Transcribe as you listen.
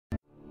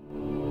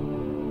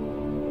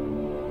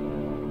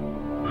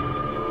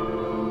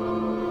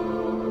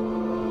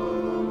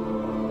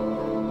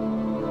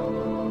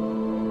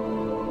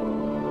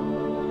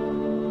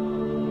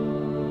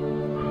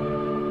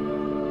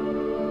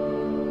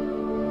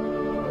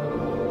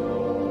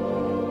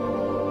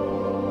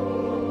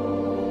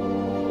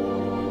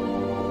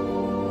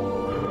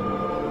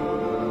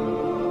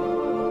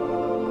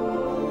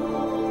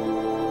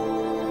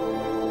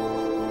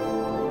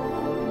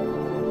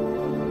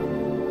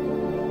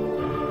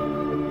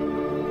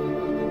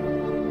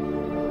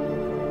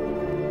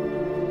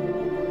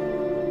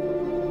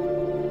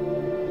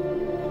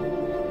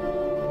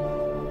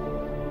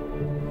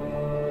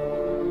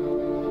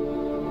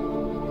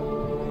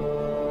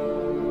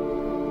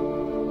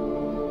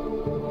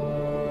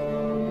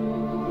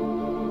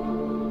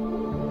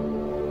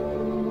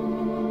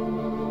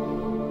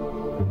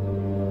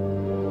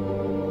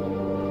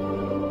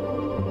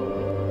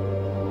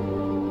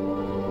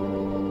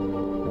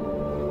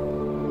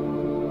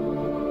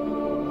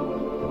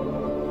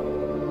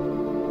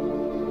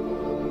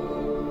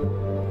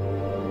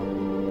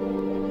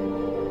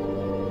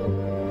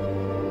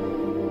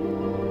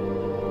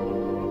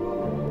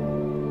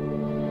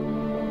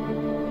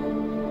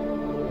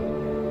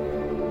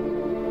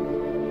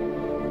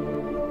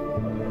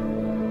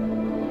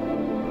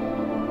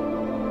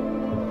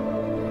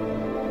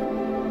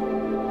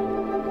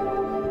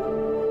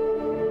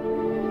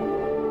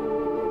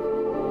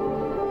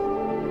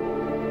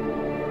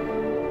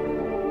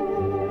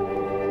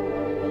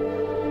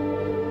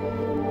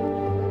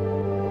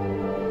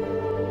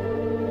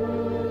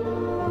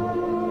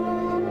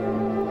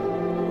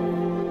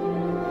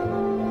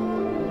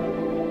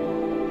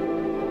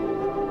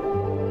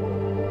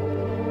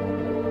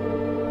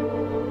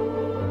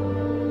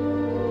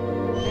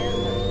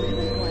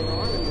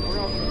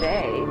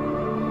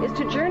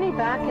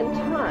back in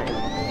time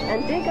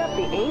and dig up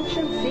the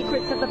ancient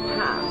secrets of the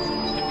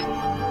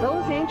past.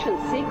 Those ancient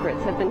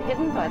secrets have been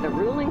hidden by the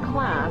ruling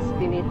class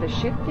beneath the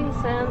shifting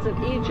sands of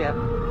Egypt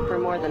for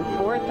more than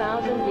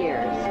 4,000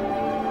 years.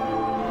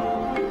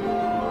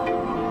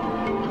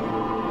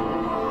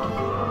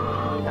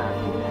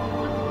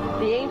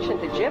 The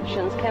ancient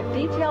Egyptians kept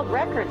detailed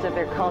records of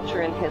their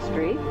culture and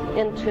history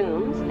in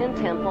tombs, in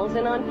temples,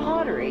 and on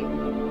pottery.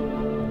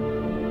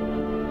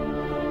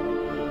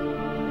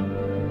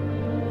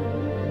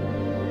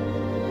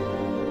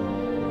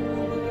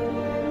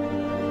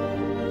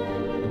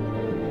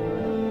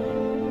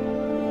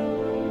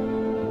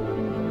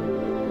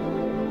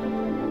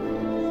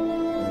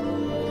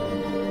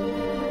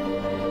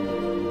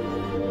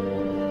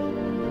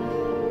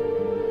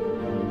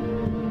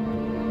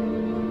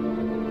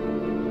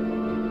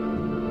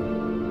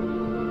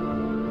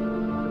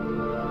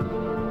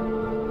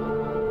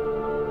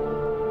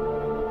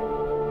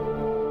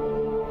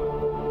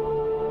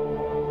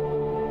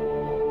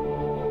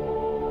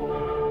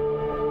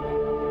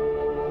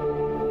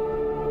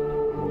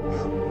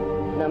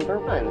 Number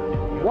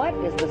 1. What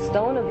is the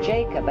stone of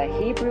Jacob, a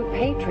Hebrew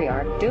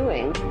patriarch,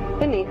 doing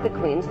beneath the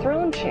queen's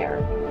throne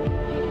chair?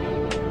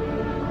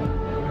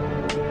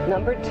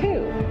 Number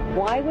 2.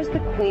 Why was the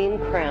queen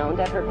crowned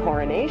at her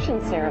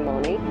coronation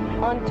ceremony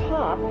on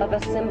top of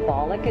a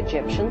symbolic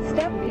Egyptian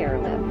step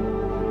pyramid?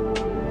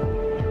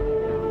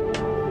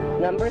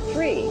 Number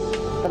 3.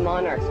 The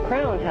monarch's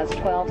crown has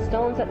 12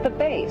 stones at the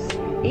base,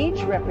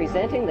 each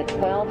representing the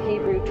 12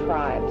 Hebrew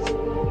tribes.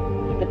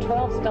 The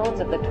 12 stones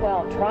of the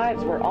 12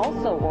 tribes were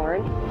also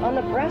worn on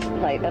the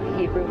breastplate of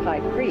Hebrew high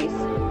priests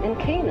in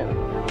Canaan.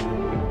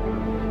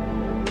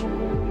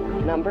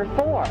 Number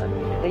 4.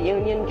 The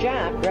Union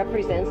Jack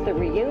represents the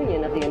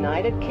reunion of the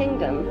United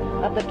Kingdom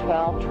of the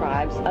 12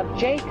 tribes of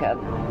Jacob,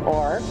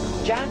 or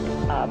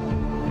Jacob.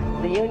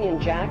 The Union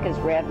Jack is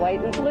red,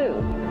 white, and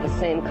blue, the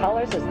same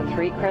colors as the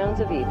 3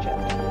 crowns of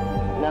Egypt.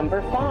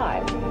 Number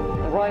 5.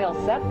 The royal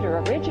scepter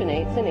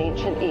originates in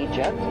ancient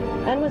Egypt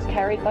and was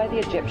carried by the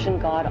Egyptian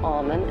god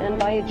Amun and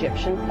by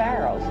Egyptian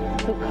pharaohs,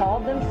 who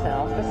called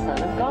themselves the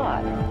Son of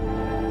God.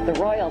 The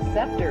royal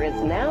scepter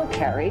is now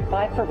carried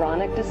by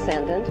pharaonic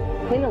descendant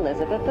Queen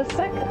Elizabeth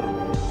II.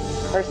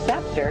 Her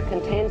scepter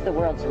contains the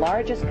world's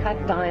largest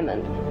cut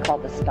diamond,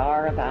 called the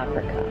Star of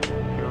Africa.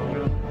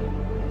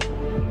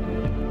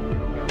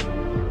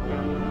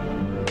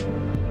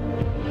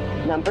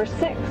 Number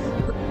 6.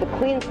 The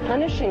queen's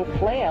punishing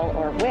flail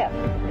or whip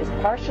is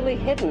partially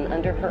hidden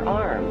under her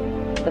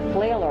arm. The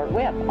flail or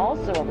whip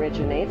also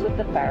originates with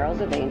the pharaohs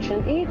of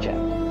ancient Egypt.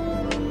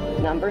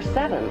 Number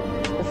 7.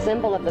 The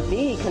symbol of the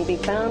bee can be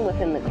found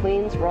within the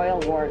queen's royal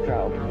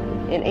wardrobe.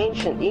 In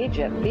ancient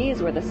Egypt,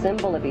 bees were the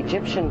symbol of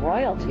Egyptian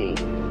royalty,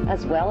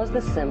 as well as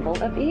the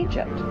symbol of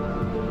Egypt.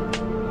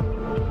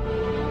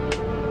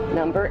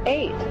 Number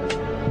 8.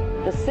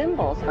 The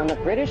symbols on the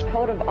British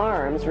coat of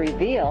arms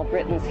reveal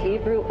Britain's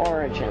Hebrew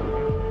origin.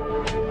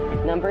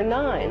 Number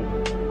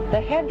 9.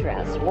 The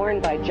headdress worn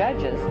by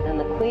judges and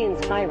the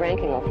Queen's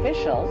high-ranking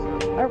officials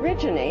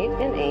originate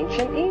in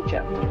ancient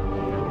Egypt.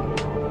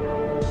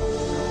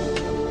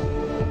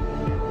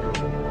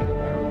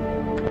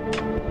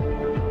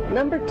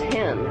 Number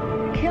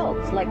 10.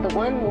 Kilts, like the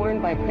one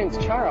worn by Prince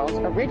Charles,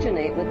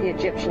 originate with the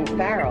Egyptian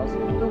pharaohs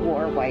who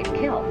wore white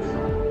kilts.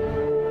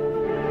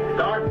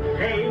 God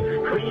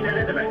save Queen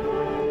Elizabeth.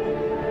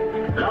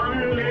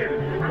 Long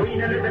live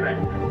Queen Elizabeth.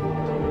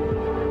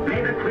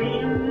 May the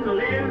Queen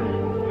live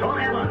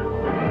forever.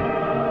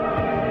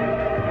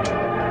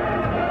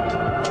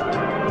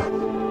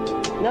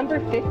 Number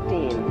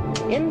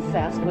 15.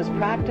 Incest was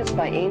practiced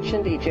by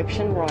ancient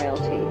Egyptian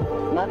royalty.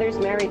 Mothers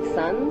married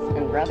sons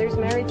and brothers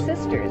married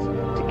sisters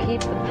to keep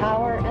the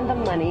power and the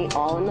money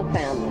all in the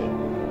family.